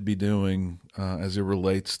really should be doing as it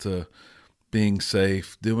relates to being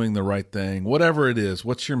safe, doing the right thing, whatever it is?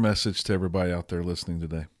 What's your message to everybody out there listening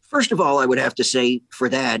today? First of all, I would have to say for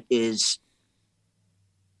that is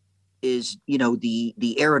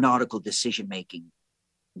the aeronautical decision making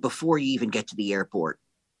before you even get to the airport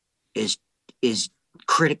is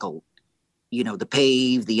critical. The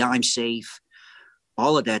PAVE, the I'm safe,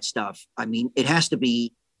 all of that stuff. I mean, it has to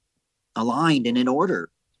be aligned and in order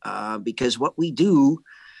because what we do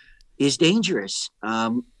is dangerous.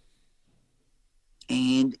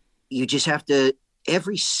 And you just have to,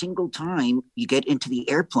 every single time you get into the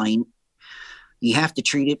airplane, you have to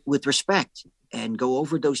treat it with respect and go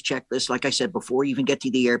over those checklists. Like I said, before you even get to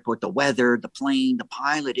the airport, the weather, the plane, the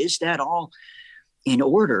pilot, is that all in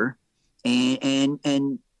order?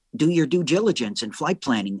 And do your due diligence and flight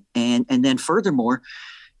planning. And then furthermore,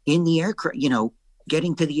 in the aircraft,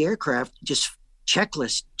 getting to the aircraft, just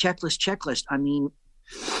checklist. I mean,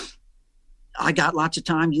 I got lots of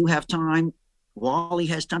time. You have time. Wally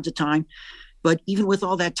has tons of time. But even with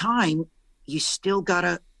all that time, you still got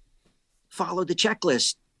to follow the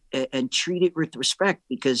checklist and treat it with respect,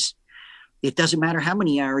 because it doesn't matter how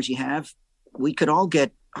many hours you have. We could all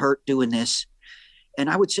get hurt doing this. And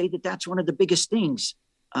I would say that that's one of the biggest things.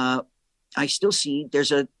 I still see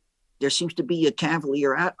there seems to be a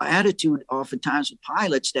cavalier attitude oftentimes with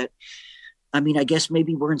pilots that, I mean, I guess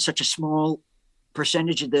maybe we're in such a small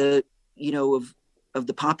percentage of the, of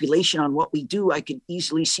the population on what we do. I could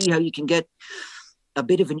easily see how you can get a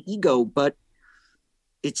bit of an ego, but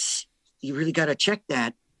you really got to check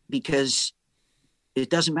that, because it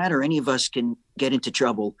doesn't matter. Any of us can get into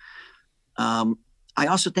trouble. I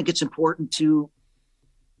also think it's important to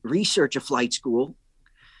research a flight school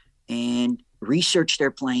and research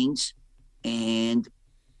their planes and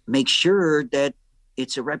make sure that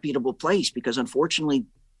it's a reputable place, because unfortunately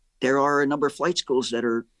there are a number of flight schools that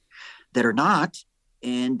are not.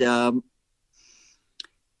 And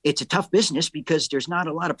it's a tough business because there's not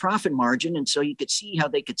a lot of profit margin. And so you could see how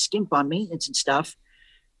they could skimp on maintenance and stuff.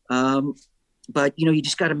 But you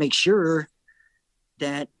just got to make sure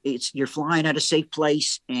that you're flying at a safe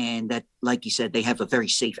place, and that, like you said, they have a very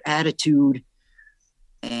safe attitude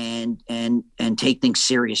and take things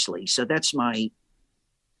seriously. So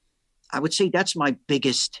I would say that's my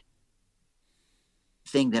biggest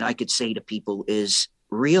thing that I could say to people is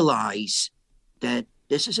realize that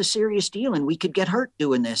this is a serious deal and we could get hurt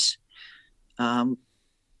doing this.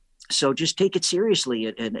 So just take it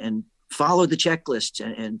seriously and follow the checklist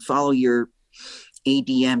and follow your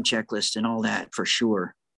ADM checklist and all that, for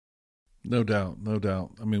sure. No doubt.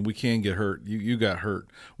 I mean, we can get hurt. You got hurt.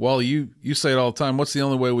 Wally, you say it all the time. What's the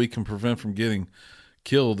only way we can prevent from getting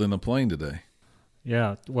killed in a plane today?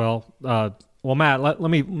 Yeah. Well, Matt, let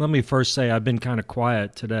me first say I've been kind of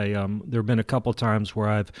quiet today. There have been a couple times where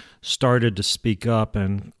I've started to speak up,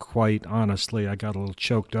 and quite honestly, I got a little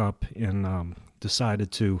choked up and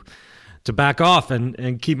decided to back off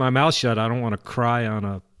and keep my mouth shut. I don't want to cry on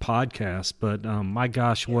a podcast, but my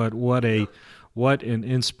gosh, what an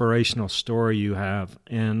inspirational story you have.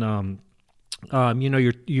 And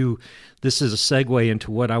this is a segue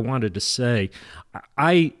into what I wanted to say.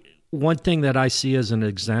 One thing that I see as an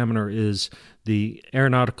examiner is the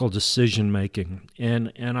aeronautical decision making,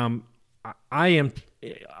 and I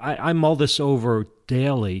mull this over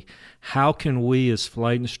daily. How can we as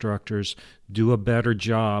flight instructors do a better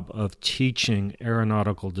job of teaching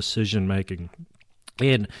aeronautical decision making?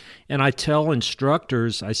 And I tell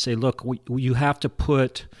instructors, I say, look, you have to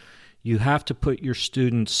put your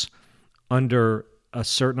students under a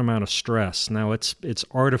certain amount of stress. Now it's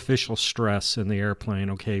artificial stress in the airplane.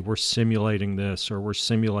 Okay, we're simulating this or we're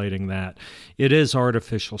simulating that. It is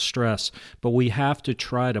artificial stress, but we have to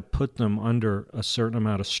try to put them under a certain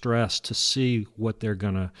amount of stress to see what they're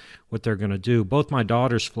gonna do. Both my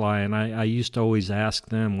daughters fly, and I used to always ask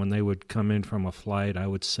them when they would come in from a flight, I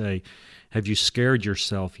would say, have you scared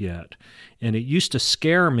yourself yet? And it used to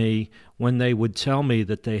scare me when they would tell me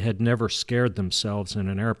that they had never scared themselves in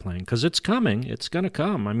an airplane, because it's coming. It's going to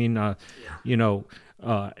come. I mean, and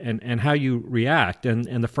how you react.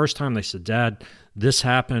 And the first time they said, Dad, this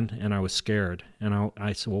happened, and I was scared. And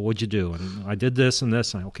I said, well, what'd you do? And I did this and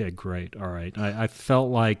this. And okay, great. All right. I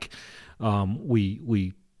felt like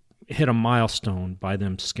we hit a milestone by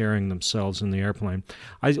them scaring themselves in the airplane.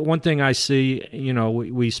 One thing I see,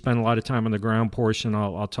 we spend a lot of time on the ground portion.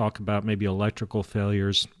 I'll talk about maybe electrical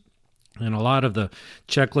failures. And a lot of the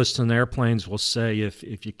checklists in airplanes will say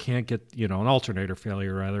if you can't get, an alternator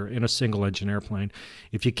failure, rather, in a single-engine airplane,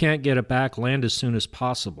 if you can't get it back, land as soon as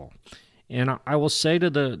possible. And I will say to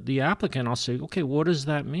the applicant, I'll say, okay, what does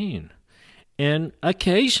that mean? And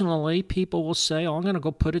occasionally people will say, I'm going to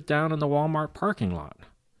go put it down in the Walmart parking lot.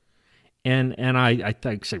 And I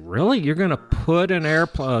say, really? You're going to put an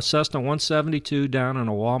Cessna 172 down in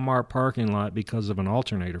a Walmart parking lot because of an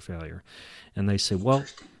alternator failure? And they say, well,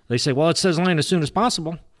 it says land as soon as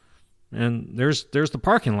possible. And there's the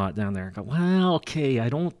parking lot down there. I go, well, okay, I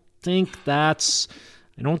don't think that's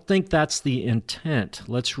the intent.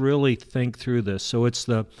 Let's really think through this. So it's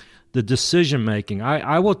the decision making.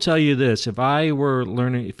 I will tell you this: if I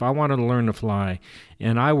wanted to learn to fly,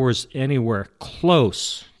 and I was anywhere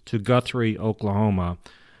close to Guthrie, Oklahoma,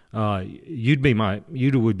 you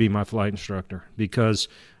would be my flight instructor, because,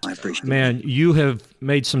 man, you have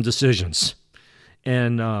made some decisions.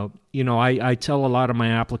 And, I tell a lot of my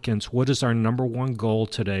applicants, what is our number one goal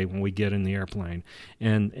today when we get in the airplane?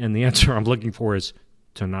 And the answer I'm looking for is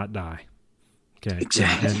to not die. Okay.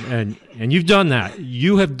 Exactly. And you've done that.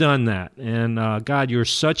 You have done that. And, God, you're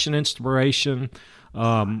such an inspiration.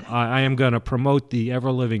 I am going to promote the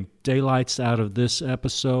ever-living daylights out of this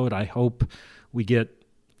episode. I hope we get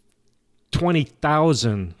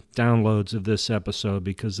 20,000 downloads of this episode,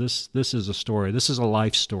 because this is a story. This is a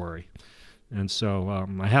life story. And so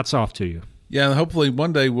my hat's off to you. Yeah, and hopefully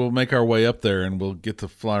one day we'll make our way up there and we'll get to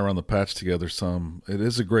fly around the patch together some. It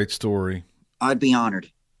is a great story. I'd be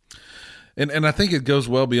honored. And I think it goes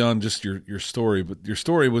well beyond just your story, but your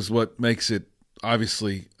story was what makes it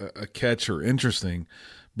obviously a catch or interesting.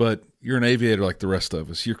 But you're an aviator like the rest of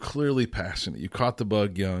us. You're clearly passionate. You caught the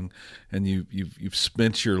bug young, and you've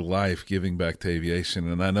spent your life giving back to aviation.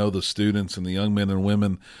 And I know the students and the young men and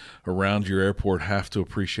women around your airport have to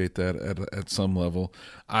appreciate that at some level.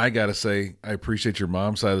 I got to say, I appreciate your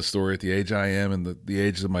mom's side of the story at the age I am and the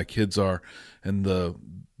age that my kids are, and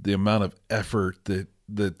the amount of effort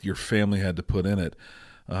that your family had to put in it.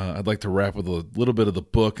 I'd like to wrap with a little bit of the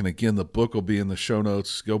book. And again, the book will be in the show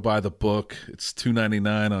notes. Go buy the book. It's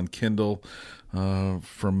 $2.99 on Kindle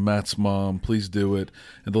from Matt's mom. Please do it.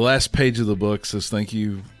 And the last page of the book says, thank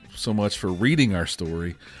you so much for reading our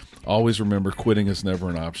story. Always remember, quitting is never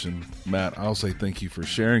an option. Matt, I'll say thank you for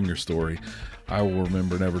sharing your story. I will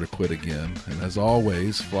remember never to quit again. And as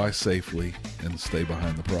always, fly safely and stay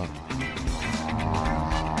behind the prop.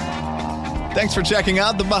 Thanks for checking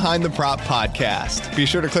out the Behind the Prop podcast. Be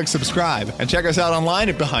sure to click subscribe and check us out online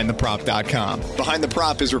at BehindTheProp.com. Behind the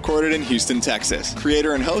Prop is recorded in Houston, Texas.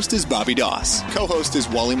 Creator and host is Bobby Doss. Co-host is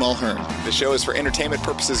Wally Mulhern. The show is for entertainment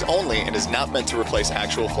purposes only and is not meant to replace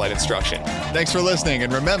actual flight instruction. Thanks for listening,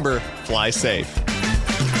 and remember, fly safe.